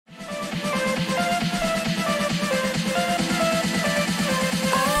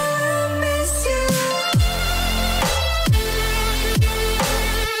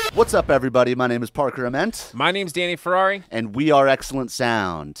What's up, everybody? My name is Parker Ament. My name's Danny Ferrari. And we are Excellent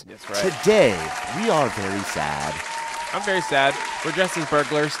Sound. That's right. Today, we are very sad. I'm very sad. We're dressed as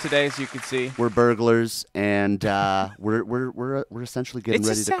burglars today, as you can see. We're burglars, and we're essentially getting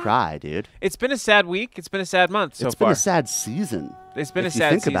ready to cry, dude. It's been a sad week. It's been a sad month so far. It's been a sad season. It's been if a sad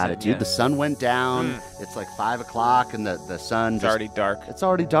season. Think about it, dude. Yeah. The sun went down. It's like 5 o'clock, and the sun It's already dark. It's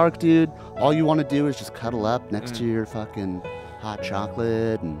already dark, dude. All you want to do is just cuddle up next to your fucking hot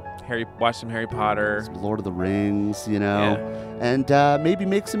chocolate and watch some Harry Potter, some Lord of the Rings, you know, and maybe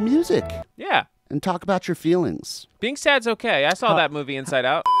make some music. Yeah. And talk about your feelings. Being sad's okay. I saw that movie Inside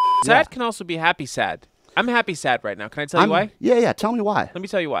Out. Sad can also be happy sad. I'm happy sad right now. Can I tell you why? Yeah. Tell me why. Let me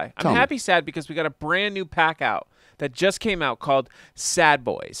tell you why. I'm happy sad because we got a brand new pack out that just came out called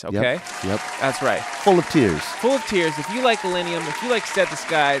SadBois, okay? Yep. That's right. Full of tears. Full of tears. If you like Illenium, if you like Set the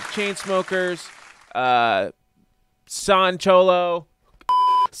Sky, Chainsomokers, Sancholo,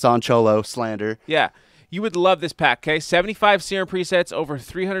 slander. Yeah. You would love this pack, okay? 75 serum presets, over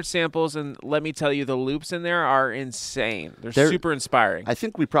 300 samples, and let me tell you, the loops in there are insane. They're super inspiring. I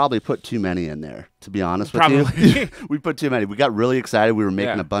think we probably put too many in there, to be honest with you. We put too many. We got really excited. We were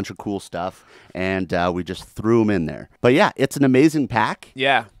making a bunch of cool stuff, and we just threw them in there. But yeah, it's an amazing pack.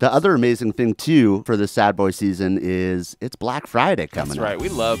 Yeah. The other amazing thing, too, for this SadBoi season is it's Black Friday coming up. That's right. We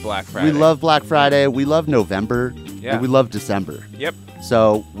love Black Friday. We love Black Friday. We love November. Yeah. And we love December. Yep.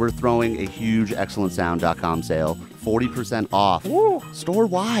 So we're throwing a huge XLNTSound.com sale, 40% off,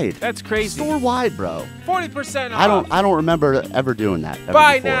 store-wide. That's crazy. Store-wide, bro. 40% off. I don't remember ever doing that.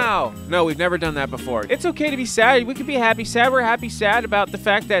 Buy now. No, we've never done that before. It's okay to be sad. We can be happy sad. We're happy sad about the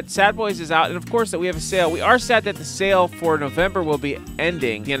fact that SadBois is out, and of course that we have a sale. We are sad that the sale for November will be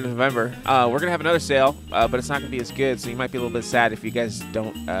ending at the end of November. We're gonna have another sale, but it's not gonna be as good. So you might be a little bit sad if you guys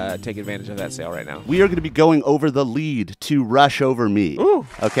don't take advantage of that sale right now. We are gonna be going over the lead to "Rush Over Me." Ooh.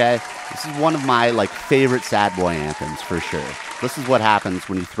 Okay, this is one of my favorite SadBoi anthems for sure. This is what happens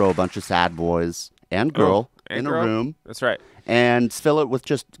when you throw a bunch of sad boys and girl in a room. That's right. And fill it with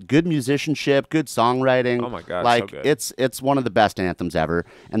just good musicianship, good songwriting. Oh my God, like so good. it's one of the best anthems ever.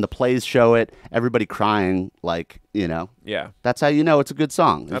 And the plays show it. Everybody crying, Yeah. That's how you know it's a good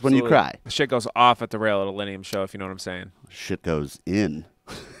song. Is when you cry. Shit goes off at the rail at Illenium show, if you know what I'm saying. Shit goes in.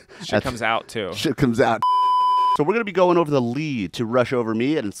 Shit comes out too. Shit comes out. So we're gonna be going over the lead to "Rush Over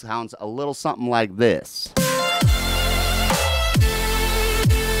Me," and it sounds a little something like this.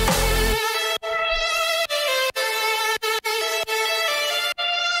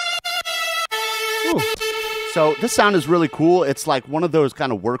 So this sound is really cool. It's like one of those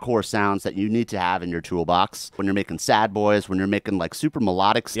kind of workhorse sounds that you need to have in your toolbox when you're making SadBois, when you're making super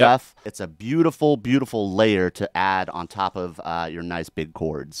melodic stuff. Yep. It's a beautiful, beautiful layer to add on top of your nice big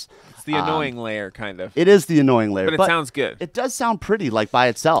chords. It's the annoying layer, kind of. It is the annoying layer. But it sounds good. It does sound pretty, by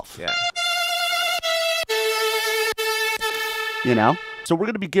itself. Yeah. You know? So we're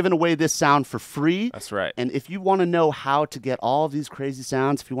going to be giving away this sound for free. That's right. And if you want to know how to get all of these crazy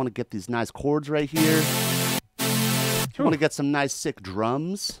sounds, if you want to get these nice chords right here, if you want to get some nice sick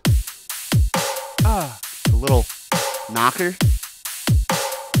drums, a little knocker,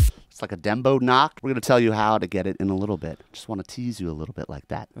 it's like a dembo knock. We're going to tell you how to get it in a little bit. Just want to tease you a little bit like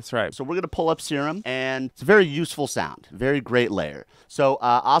that. That's right. So we're going to pull up Serum, and it's a very useful sound, very great layer. So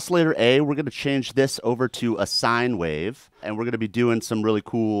oscillator A, we're going to change this over to a sine wave, and we're going to be doing some really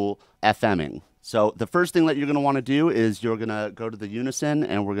cool FMing. So the first thing that you're going to want to do is you're going to go to the unison,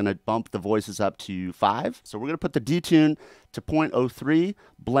 and we're going to bump the voices up to 5. So we're going to put the detune to 0.03,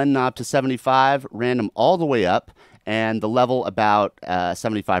 blend knob to 75, random all the way up, and the level about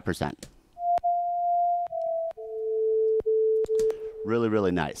 75%. Really, really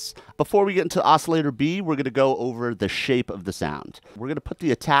nice. Before we get into oscillator B, we're going to go over the shape of the sound. We're going to put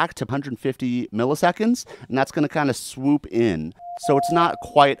the attack to 150 milliseconds, and that's going to kind of swoop in. So it's not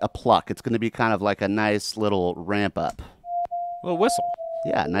quite a pluck. It's going to be kind of like a nice little ramp up. A little whistle.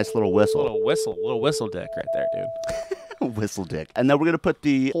 Yeah, nice little whistle. Little whistle dick right there, dude. Whistle dick. And then we're going to put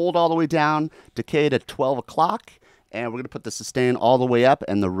the hold all the way down, decay to 12 o'clock, and we're going to put the sustain all the way up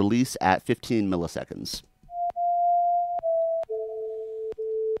and the release at 15 milliseconds.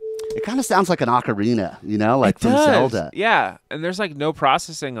 It kind of sounds like an ocarina, from Zelda. Yeah, and there's no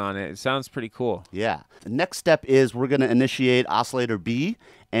processing on it. It sounds pretty cool. Yeah. The next step is we're going to initiate oscillator B,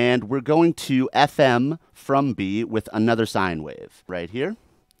 and we're going to FM from B with another sine wave right here.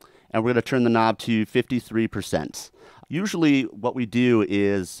 And we're going to turn the knob to 53%. Usually what we do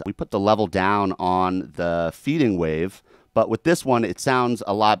is we put the level down on the feeding wave, but with this one, it sounds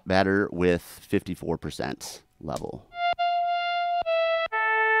a lot better with 54% level.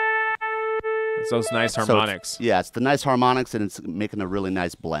 It's those nice harmonics. Yeah, it's the nice harmonics, and it's making a really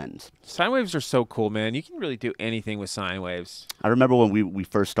nice blend. Sine waves are so cool, man. You can really do anything with sine waves. I remember when we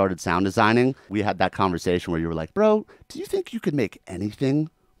first started sound designing, we had that conversation where you were like, bro, do you think you could make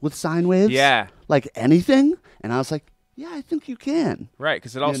anything with sine waves? Yeah. Like anything? And I was like, yeah, I think you can. Right,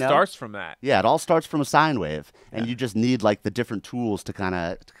 because it all starts from that. Yeah, it all starts from a sine wave, and you just need like the different tools to kind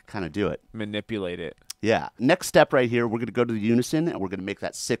of do it. Manipulate it. Yeah. Next step right here, we're going to go to the unison, and we're going to make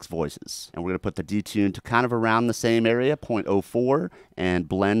that 6 voices. And we're going to put the detune to kind of around the same area, 0.04, and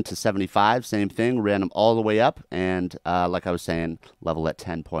blend to 75, same thing, random all the way up, and like I was saying, level at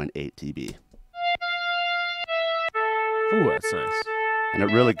 10.8 dB. Ooh, that's nice. And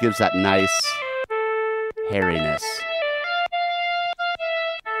it really gives that nice hairiness.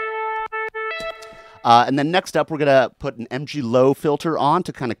 And then next up, we're going to put an MG low filter on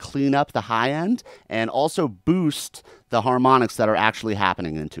to kind of clean up the high end and also boost the harmonics that are actually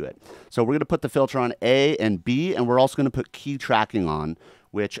happening into it. So we're going to put the filter on A and B, and we're also going to put key tracking on,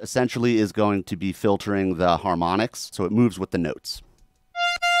 which essentially is going to be filtering the harmonics so it moves with the notes.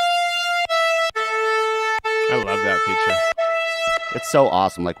 I love that feature. It's so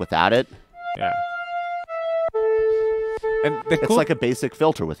awesome. Like without it, yeah. And it's like a basic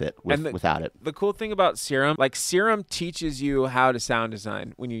filter with it, without it. The cool thing about Serum, like Serum teaches you how to sound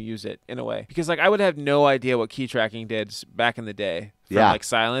design when you use it in a way. Because like I would have no idea what key tracking did back in the day from like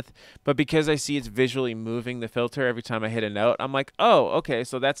Silent, but because I see it's visually moving the filter every time I hit a note, I'm like, oh, okay,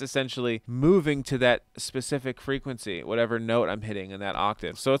 so that's essentially moving to that specific frequency, whatever note I'm hitting in that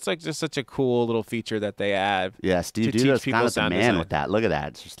octave. So it's like just such a cool little feature that they add. Yeah, Steve Duda's kind of the man with that. Look at that.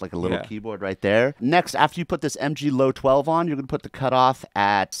 It's just like a little keyboard right there. Next, after you put this MG Low 12 on, you're going to put the cutoff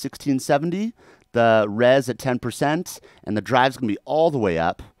at 1670, the res at 10%, and the drive's going to be all the way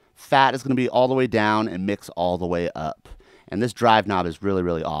up. Fat is going to be all the way down, and mix all the way up. And this drive knob is really,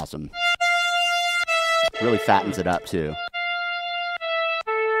 really awesome. Really fattens it up, too.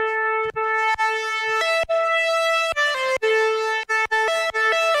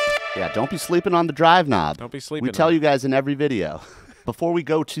 Yeah, don't be sleeping on the drive knob. Don't be sleeping. We tell you guys in every video. Before we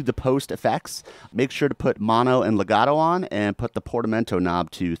go to the post effects, make sure to put mono and legato on and put the portamento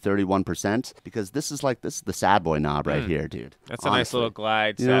knob to 31% because this is the SadBoi knob right here, dude. That's honestly a nice little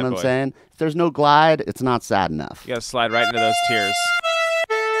glide. You know what I'm saying? If there's no glide, it's not sad enough. You gotta slide right into those tears.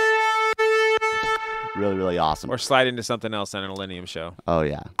 Really, really awesome. Or slide into something else on an Illenium show. Oh,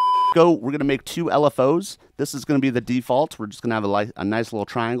 yeah. We're going to make 2 LFOs. This is going to be the default. We're just going to have a nice little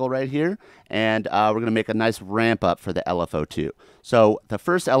triangle right here. And we're going to make a nice ramp up for the LFO2. So the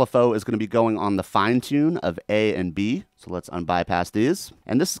first LFO is going to be going on the fine tune of A and B. So let's unbypass these.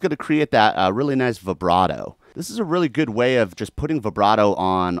 And this is going to create that really nice vibrato. This is a really good way of just putting vibrato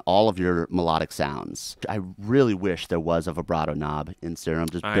on all of your melodic sounds. I really wish there was a vibrato knob in Serum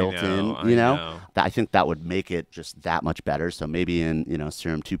just built in, you know? I think that would make it just that much better. So maybe in,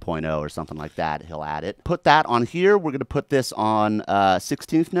 Serum 2.0 or something like that, he'll add it. Put that on here. We're going to put this on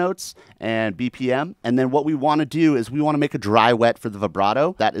 16th notes and BPM. And then what we want to do is we want to make a dry wet for the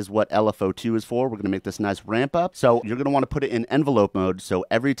vibrato. That is what LFO2 is for. We're going to make this nice ramp up. So you're going to want to put it in envelope mode. So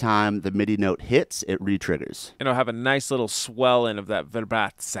every time the MIDI note hits, it re-triggers. And it'll have a nice little swelling of that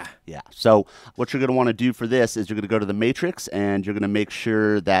vibrato. Yeah. So what you're going to want to do for this is you're going to go to the matrix and you're going to make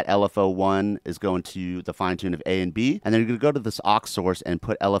sure that LFO1 is going to the fine tune of A and B. And then you're going to go to this aux source and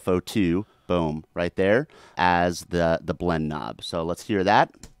put LFO2, boom, right there as the blend knob. So let's hear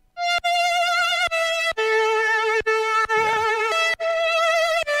that.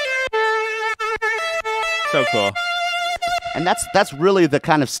 So cool. And that's really the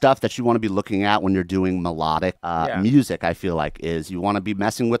kind of stuff that you want to be looking at when you're doing melodic music, I feel like, is you want to be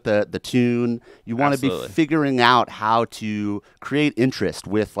messing with the tune. You want to be figuring out how to create interest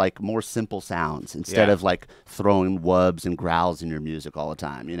with, like, more simple sounds instead of, like, throwing wubs and growls in your music all the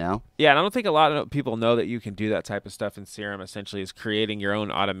time, you know? Yeah, and I don't think a lot of people know that you can do that type of stuff in Serum, essentially, is creating your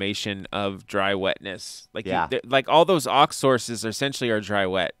own automation of dry wetness. Like, like all those aux sources essentially are dry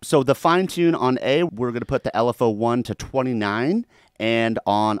wet. So the fine tune on A, we're going to put the LFO1 to 29. And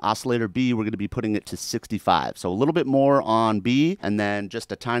on oscillator B, we're going to be putting it to 65. So a little bit more on B and then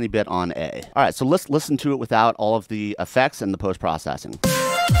just a tiny bit on A. All right, so let's listen to it without all of the effects and the post-processing.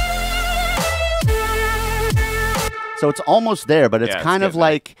 So it's almost there, but it's kind of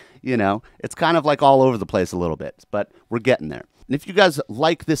like, it's kind of like all over the place a little bit, but we're getting there. And if you guys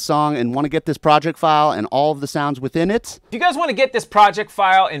like this song and want to get this project file and all of the sounds within it. If you guys want to get this project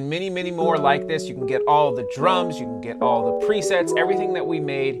file and many, many more like this, you can get all the drums, you can get all the presets, everything that we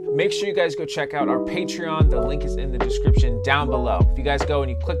made. Make sure you guys go check out our Patreon. The link is in the description down below. If you guys go and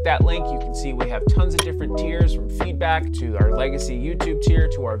you click that link, you can see we have tons of different tiers, from feedback to our legacy YouTube tier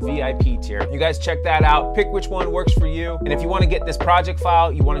to our VIP tier. You guys check that out, pick which one works for you. And if you want to get this project file,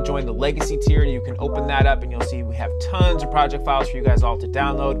 you want to join the legacy tier, you can open that up and you'll see we have tons of project files for you guys all to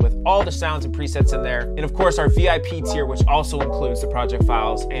download with all the sounds and presets in there. And of course our VIP tier, which also includes the project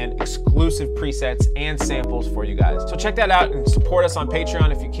files and exclusive presets and samples for you guys. So check that out and support us on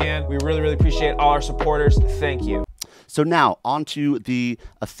Patreon if you can. We really, really appreciate all our supporters. Thank you. So now onto the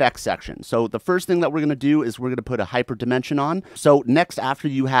effects section. So the first thing that we're going to do is we're going to put a hyper dimension on. So next, after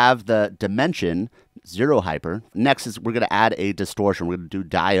you have the dimension, 0 hyper, next is we're going to add a distortion. We're going to do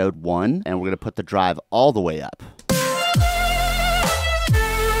diode 1, and we're going to put the drive all the way up.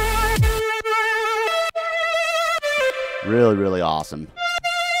 Really, really awesome.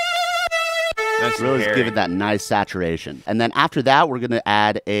 That's really give it that nice saturation. And then after that, we're going to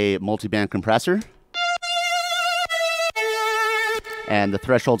add a multi-band compressor. And the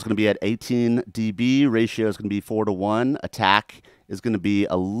threshold is going to be at 18 dB. Ratio is going to be 4:1. Attack is going to be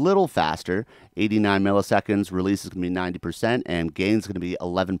a little faster, 89 milliseconds. Release is going to be 90%. And gain is going to be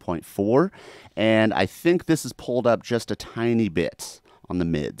 11.4. And I think this is pulled up just a tiny bit on the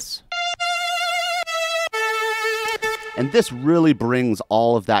mids. And this really brings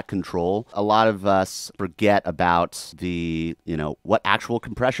all of that control. A lot of us forget about the, what actual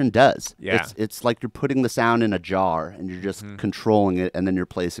compression does. Yeah. It's like you're putting the sound in a jar and you're just controlling it and then you're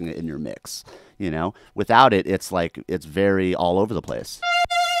placing it in your mix. Without it, it's like it's very all over the place.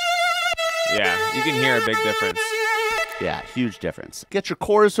 Yeah, you can hear a big difference. Yeah, huge difference. Get your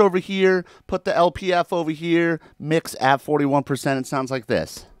chorus over here, put the LPF over here, mix at 41%. It sounds like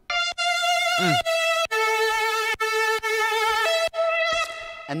this.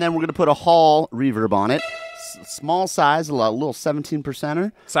 And then we're going to put a Hall reverb on it. Small size, a little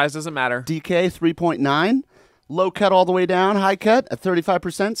 17%er. Size doesn't matter. DK 3.9. Low cut all the way down. High cut at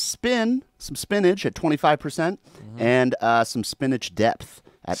 35%. Spin, some spinach at 25%. And some spinach depth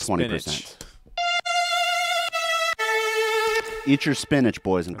at 20%. Eat your spinach,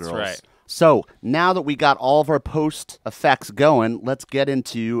 boys and girls. That's right. So now that we got all of our post effects going, let's get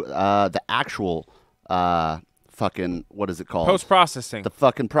into the actual... what is it called? Post-processing. The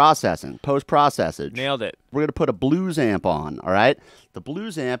fucking processing. Post-processage. Nailed it. We're going to put a blues amp on, all right? The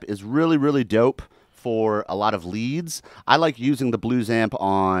blues amp is really, really dope for a lot of leads. I like using the blues amp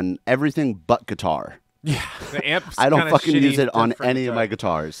on everything but guitar. Yeah, the amp's I don't fucking use it on for any guitar. of my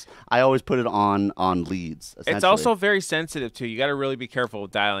guitars. I always put it on leads. It's also very sensitive too. You got to really be careful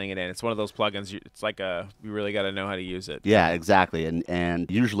with dialing it in. It's one of those plugins. It's like you really got to know how to use it. Yeah, exactly. And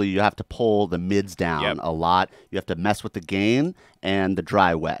usually you have to pull the mids down a lot. You have to mess with the gain and the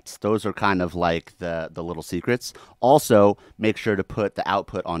dry wets. Those are kind of like the little secrets. Also, make sure to put the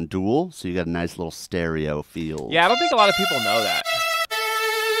output on dual so you got a nice little stereo feel. Yeah, I don't think a lot of people know that.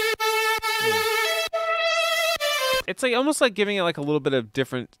 It's like almost like giving it like a little bit of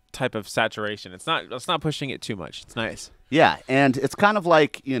different type of saturation. It's not pushing it too much. It's nice. Yeah, and it's kind of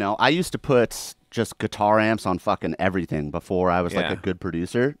like, I used to put just guitar amps on fucking everything before I was like a good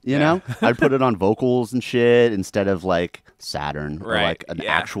producer, you know? I'd put it on vocals and shit instead of like Saturn or like an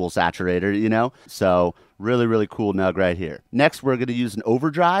actual saturator, So really, really cool nug right here. Next, we're going to use an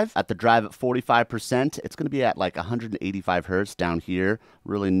overdrive at the drive at 45%. It's going to be at like 185 hertz down here.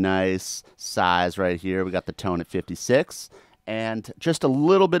 Really nice size right here. We got the tone at 56. And just a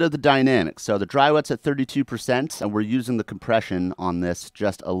little bit of the dynamics. So the dry wet's at 32%, and we're using the compression on this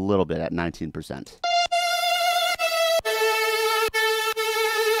just a little bit at 19%.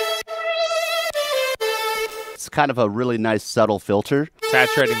 It's kind of a really nice subtle filter.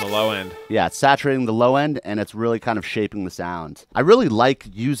 Saturating the low end. Yeah, it's saturating the low end, and it's really kind of shaping the sound. I really like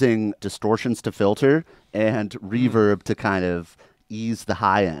using distortions to filter and reverb to kind of ease the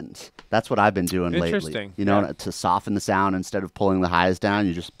high end. That's what I've been doing lately. To soften the sound, instead of pulling the highs down,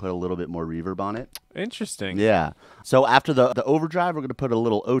 you just put a little bit more reverb on it. Interesting. Yeah. So after the overdrive, we're going to put a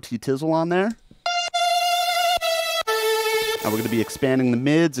little OT tizzle on there. And we're going to be expanding the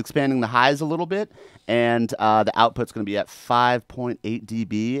mids, expanding the highs a little bit. And the output's going to be at 5.8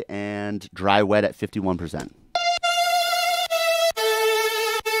 dB and dry wet at 51%.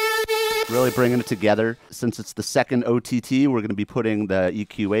 Really bringing it together. Since it's the second OTT, we're going to be putting the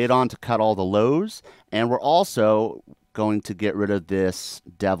EQ8 on to cut all the lows. And we're also going to get rid of this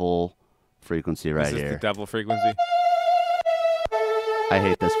devil frequency right here. Is this the devil frequency? I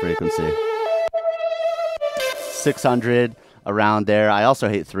hate this frequency. 600. around there. I also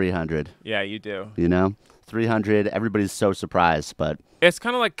hate 300. Yeah, you do. You know, 300. Everybody's so surprised, but it's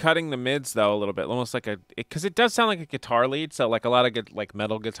kind of like cutting the mids though a little bit, almost like because it does sound like a guitar lead. So like a lot of like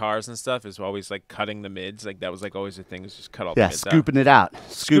metal guitars and stuff is always like cutting the mids. Like that was like always the thing, is just cut all the mids out. Scooping it out,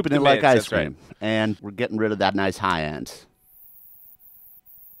 scooping it like mids, ice cream, and we're getting rid of that nice high end.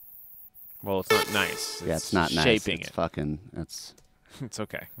 Well, it's not nice. It's not nice. Shaping it's it. Fucking. It's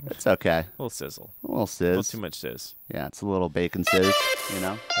okay. It's okay. A little sizzle. A little sizz. A little too much sizz. Yeah, it's a little bacon sizz, you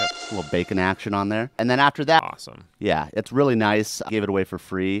know? Yep. A little bacon action on there. And then after that, awesome. Yeah, it's really nice. I gave it away for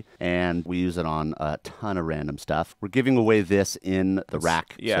free, and we use it on a ton of random stuff. We're giving away this in the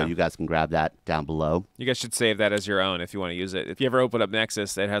rack, so you guys can grab that down below. You guys should save that as your own if you want to use it. If you ever open up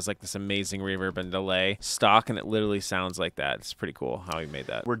Nexus, it has like this amazing reverb and delay stock, and it literally sounds like that. It's pretty cool how he made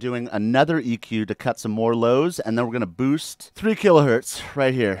that. We're doing another EQ to cut some more lows, and then we're going to boost 3 kilohertz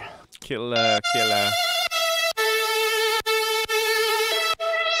right here. Killer.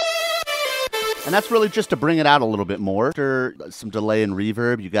 And that's really just to bring it out a little bit more. After some delay and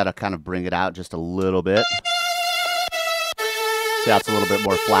reverb, you got to kind of bring it out just a little bit. See how it's a little bit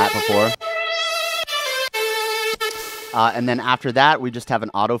more flat before. And then after that, we just have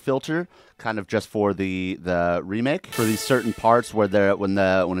an auto filter, kind of just for the remake, for these certain parts where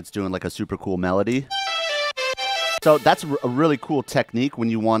when it's doing like a super cool melody. So that's a really cool technique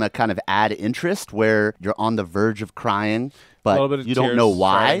when you want to kind of add interest, where you're on the verge of crying, but you don't know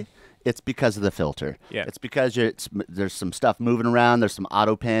why. Crying. It's because of the filter. Yeah. It's because there's some stuff moving around. There's some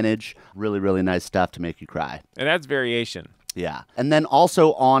auto panage. Really, really nice stuff to make you cry. And that's variation. Yeah. And then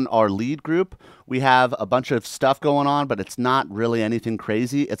also on our lead group, we have a bunch of stuff going on, but it's not really anything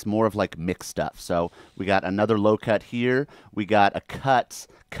crazy. It's more of like mixed stuff. So we got another low cut here. We got a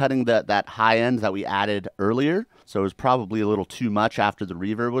cutting that high end that we added earlier. So it was probably a little too much after the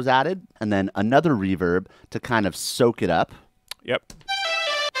reverb was added. And then another reverb to kind of soak it up. Yep.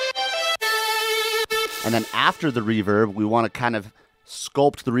 And then after the reverb, we want to kind of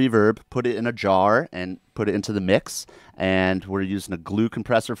sculpt the reverb, put it in a jar, and put it into the mix. And we're using a glue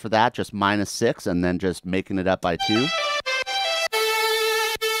compressor for that, just -6, and then just making it up by 2.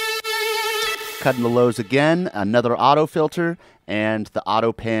 Cutting the lows again, another auto filter, and the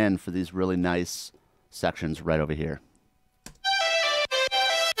auto pan for these really nice sections right over here.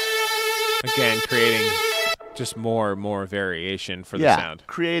 Again, creating just more and more variation for the sound.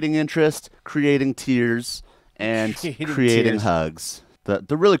 Creating interest, creating tears, and creating tears. hugs.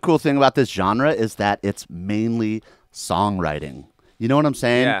 The really cool thing about this genre is that it's mainly songwriting. You know what I'm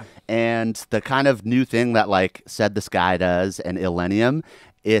saying? Yeah. And the kind of new thing that like Said the Sky does and Illenium,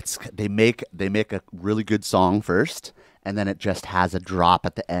 they make a really good song first, and then it just has a drop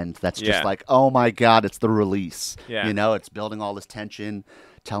at the end that's just like, oh my God, it's the release. Yeah. You know, it's building all this tension,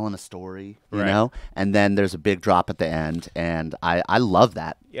 telling a story, you know, and then there's a big drop at the end, and I love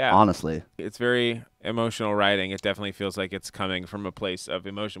that. Yeah, honestly, it's very emotional writing. It definitely feels like it's coming from a place of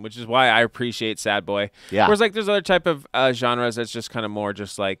emotion, which is why I appreciate SadBoi. Yeah, whereas like there's other type of genres that's just kind of more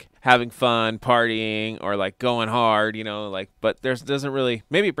just like having fun, partying, or like going hard, you know, like. But doesn't really.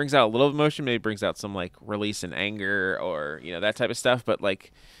 Maybe it brings out a little emotion. Maybe it brings out some like release and anger, or you know, that type of stuff. But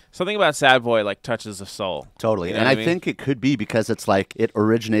like something about SadBoi like touches the soul. Totally, you know and I think it could be because it's like it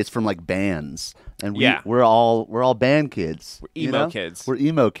originates from like bands. And we're all band kids. We're emo kids. We're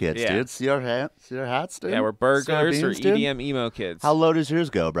emo kids, dude. See our hats, dude? Yeah, we're burglars or EDM emo kids. How low does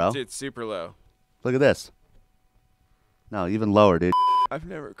yours go, bro? Dude, it's super low. Look at this. No, even lower, dude. I've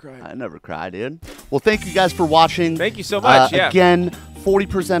never cried. I never cried, dude. Well, thank you guys for watching. Thank you so much. Again,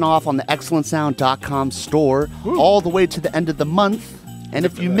 40% off on the XLNTSound.com store all the way to the end of the month. And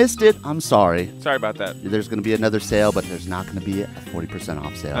if you missed it, I'm sorry. Sorry about that. There's going to be another sale, but there's not going to be a 40%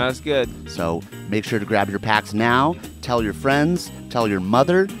 off sale. That's good. So make sure to grab your packs now. Tell your friends. Tell your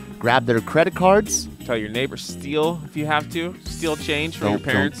mother. Grab their credit cards. Tell your neighbor. Steal if you have to. Steal change from your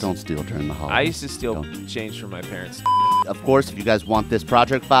parents. Don't steal during the holidays. I used to steal change from my parents. Of course, if you guys want this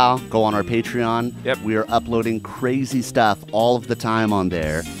project file, go on our Patreon. Yep. We are uploading crazy stuff all of the time on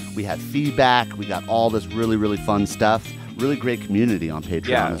there. We have feedback. We got all this really, really fun stuff. Really great community on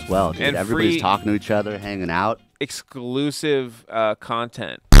Patreon as well, dude. And everybody's talking to each other, hanging out. Exclusive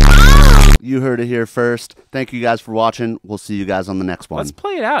content. You heard it here first. Thank you guys for watching. We'll see you guys on the next one. Let's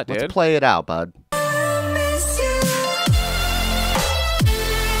play it out, dude. Let's play it out, bud.